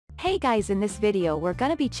Hey guys, in this video we're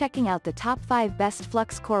gonna be checking out the top 5 best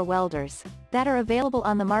flux core welders that are available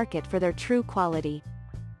on the market for their true quality.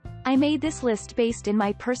 I made this list based in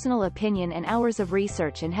my personal opinion and hours of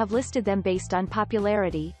research and have listed them based on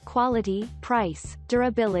popularity, quality, price,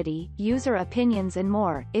 durability, user opinions and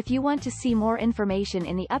more. If you want to see more information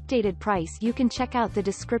in the updated price, you can check out the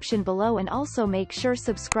description below and also make sure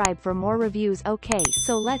subscribe for more reviews. Okay,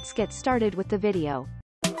 so let's get started with the video.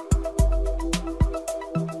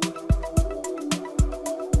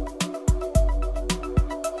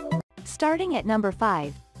 Starting at number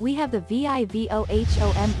 5, we have the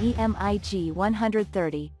VIVOHOME MIG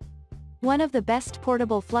 130. One of the best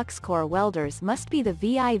portable flux core welders must be the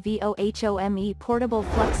VIVOHOME Portable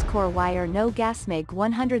Flux Core Wire No Gas MIG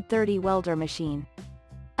 130 welder machine.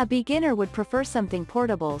 A beginner would prefer something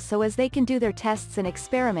portable so as they can do their tests and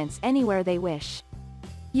experiments anywhere they wish.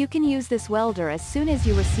 You can use this welder as soon as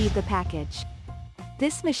you receive the package.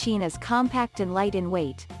 This machine is compact and light in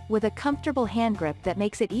weight, with a comfortable hand grip that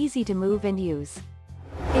makes it easy to move and use.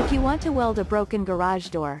 If you want to weld a broken garage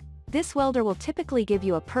door, this welder will typically give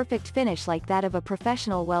you a perfect finish like that of a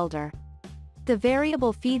professional welder. The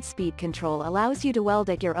variable feed speed control allows you to weld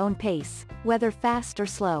at your own pace, whether fast or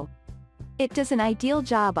slow. It does an ideal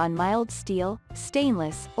job on mild steel,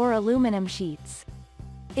 stainless, or aluminum sheets.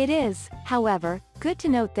 It is, however, good to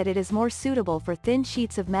note that it is more suitable for thin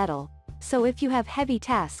sheets of metal, so if you have heavy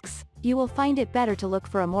tasks, you will find it better to look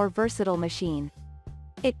for a more versatile machine.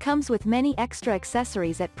 It comes with many extra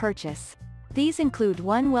accessories at purchase. These include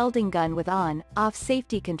one welding gun with on-off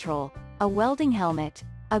safety control, a welding helmet,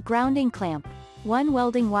 a grounding clamp, one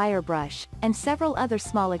welding wire brush, and several other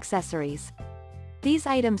small accessories. These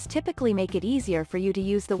items typically make it easier for you to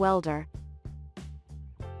use the welder.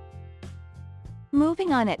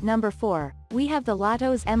 Moving on at number 4, we have the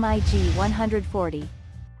LOTOS MIG 140.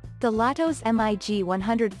 The LOTOS MIG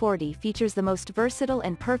 140 features the most versatile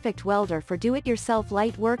and perfect welder for do-it-yourself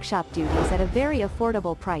light workshop duties at a very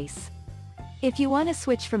affordable price. If you want to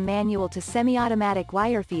switch from manual to semi-automatic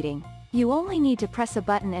wire feeding, you only need to press a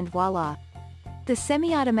button and voila! The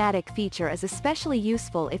semi-automatic feature is especially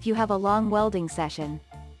useful if you have a long welding session.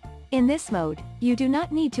 In this mode, you do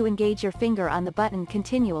not need to engage your finger on the button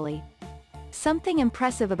continually. Something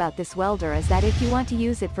impressive about this welder is that if you want to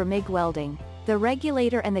use it for MIG welding, the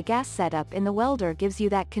regulator and the gas setup in the welder gives you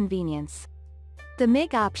that convenience. The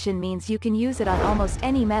MIG option means you can use it on almost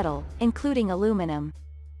any metal, including aluminum.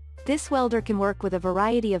 This welder can work with a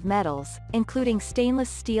variety of metals, including stainless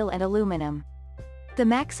steel and aluminum. The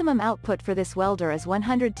maximum output for this welder is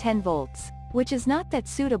 110 volts, which is not that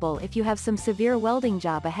suitable if you have some severe welding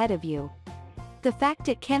job ahead of you. The fact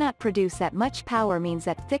it cannot produce that much power means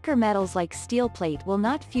that thicker metals like steel plate will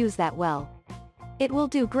not fuse that well. It will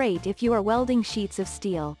do great if you are welding sheets of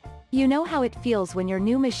steel. You know how it feels when your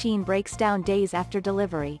new machine breaks down days after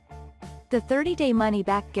delivery. The 30-day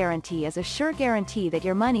money-back guarantee is a sure guarantee that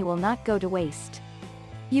your money will not go to waste.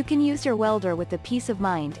 You can use your welder with the peace of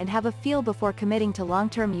mind and have a feel before committing to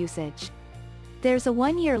long-term usage. There's a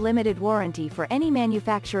 1-year limited warranty for any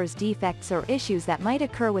manufacturer's defects or issues that might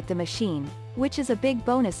occur with the machine, which is a big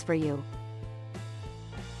bonus for you.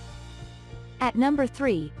 At number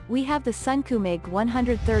 3, we have the SUNCOO MIG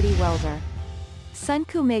 130 welder.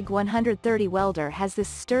 SUNCOO MIG 130 welder has this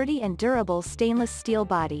sturdy and durable stainless steel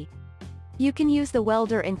body. You can use the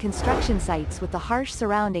welder in construction sites with the harsh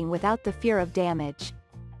surrounding without the fear of damage.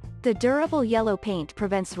 The durable yellow paint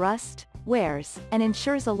prevents rust, wears, and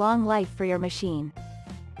ensures a long life for your machine.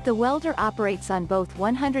 The welder operates on both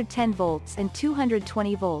 110 volts and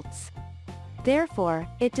 220 volts. Therefore,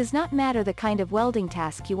 it does not matter the kind of welding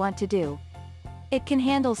task you want to do. It can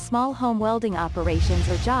handle small home welding operations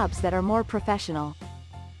or jobs that are more professional.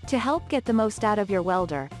 To help get the most out of your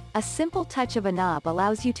welder, a simple touch of a knob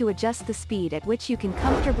allows you to adjust the speed at which you can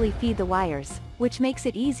comfortably feed the wires, which makes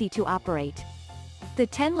it easy to operate. The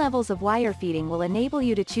 10 levels of wire feeding will enable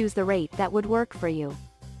you to choose the rate that would work for you.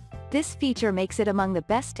 This feature makes it among the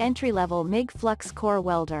best entry-level MIG flux core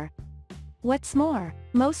welder. What's more,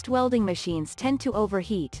 most welding machines tend to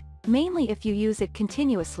overheat, mainly if you use it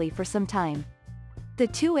continuously for some time. The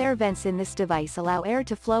 2 air vents in this device allow air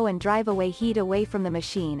to flow and drive away heat away from the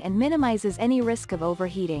machine and minimizes any risk of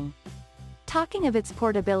overheating. Talking of its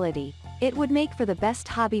portability, it would make for the best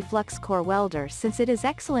hobby flux core welder since it is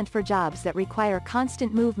excellent for jobs that require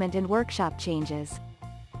constant movement and workshop changes.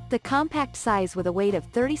 The compact size with a weight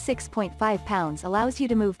of 36.5 pounds allows you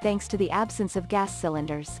to move thanks to the absence of gas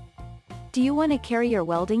cylinders. Do you want to carry your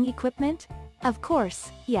welding equipment? Of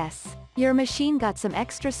course, yes. Your machine got some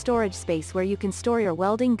extra storage space where you can store your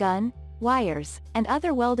welding gun, wires, and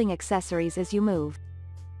other welding accessories as you move.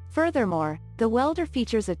 Furthermore, the welder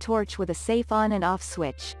features a torch with a safe on and off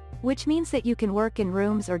switch, which means that you can work in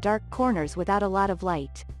rooms or dark corners without a lot of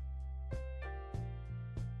light.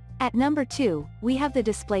 At number 2, we have the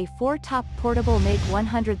Display 4 Top Portable MIG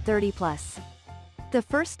 130 Plus. The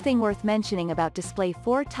first thing worth mentioning about Display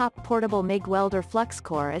 4 Top Portable MIG Welder Flux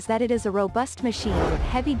Core is that it is a robust machine with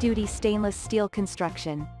heavy-duty stainless steel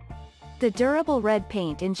construction. The durable red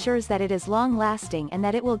paint ensures that it is long-lasting and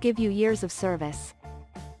that it will give you years of service.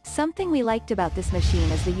 Something we liked about this machine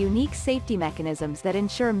is the unique safety mechanisms that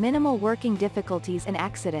ensure minimal working difficulties and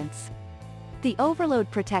accidents. The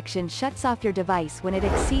overload protection shuts off your device when it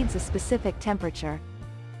exceeds a specific temperature.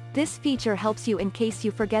 This feature helps you in case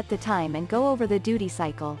you forget the time and go over the duty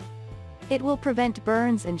cycle. It will prevent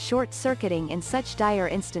burns and short-circuiting in such dire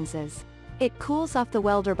instances. It cools off the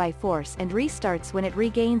welder by force and restarts when it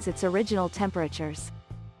regains its original temperatures.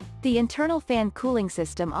 The internal fan cooling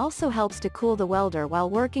system also helps to cool the welder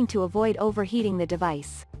while working to avoid overheating the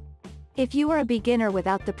device. If you are a beginner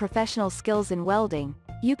without the professional skills in welding,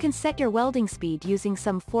 you can set your welding speed using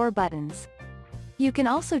some 4 buttons. You can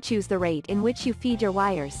also choose the rate in which you feed your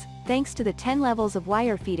wires, thanks to the 10 levels of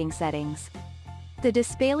wire feeding settings. The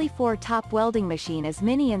Display 4 Top welding machine is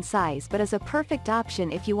mini in size but is a perfect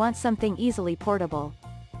option if you want something easily portable.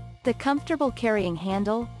 The comfortable carrying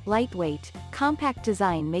handle, lightweight, compact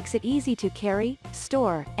design makes it easy to carry,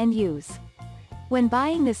 store, and use. When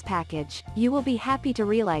buying this package, you will be happy to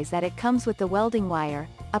realize that it comes with the welding wire,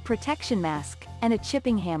 a protection mask, and a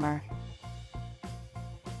chipping hammer.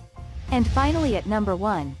 And finally at number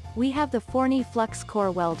 1, we have the Forney Flux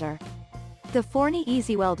Core Welder. The Forney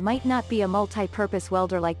EasyWeld might not be a multi-purpose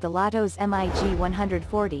welder like the LOTOS MIG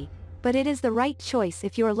 140, but it is the right choice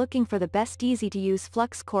if you are looking for the best easy-to-use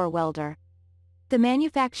flux core welder. The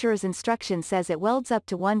manufacturer's instruction says it welds up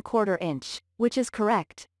to 1/4 inch, which is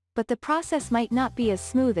correct, but the process might not be as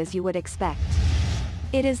smooth as you would expect.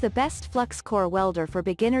 It is the best flux core welder for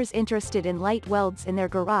beginners interested in light welds in their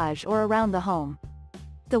garage or around the home.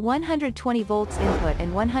 The 120 volts input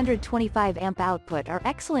and 125 amp output are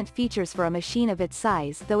excellent features for a machine of its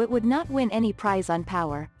size, though it would not win any prize on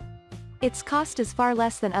power. Its cost is far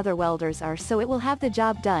less than other welders are, so it will have the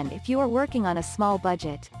job done if you are working on a small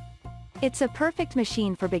budget. It's a perfect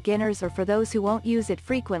machine for beginners or for those who won't use it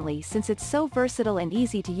frequently since it's so versatile and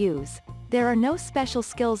easy to use. There are no special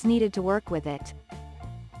skills needed to work with it.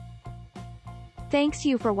 Thanks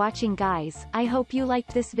you for watching guys, I hope you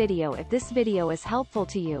liked this video. If this video is helpful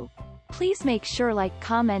to you, please make sure like,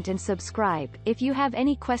 comment and subscribe. If you have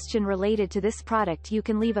any question related to this product you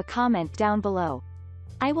can leave a comment down below.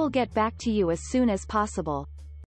 I will get back to you as soon as possible.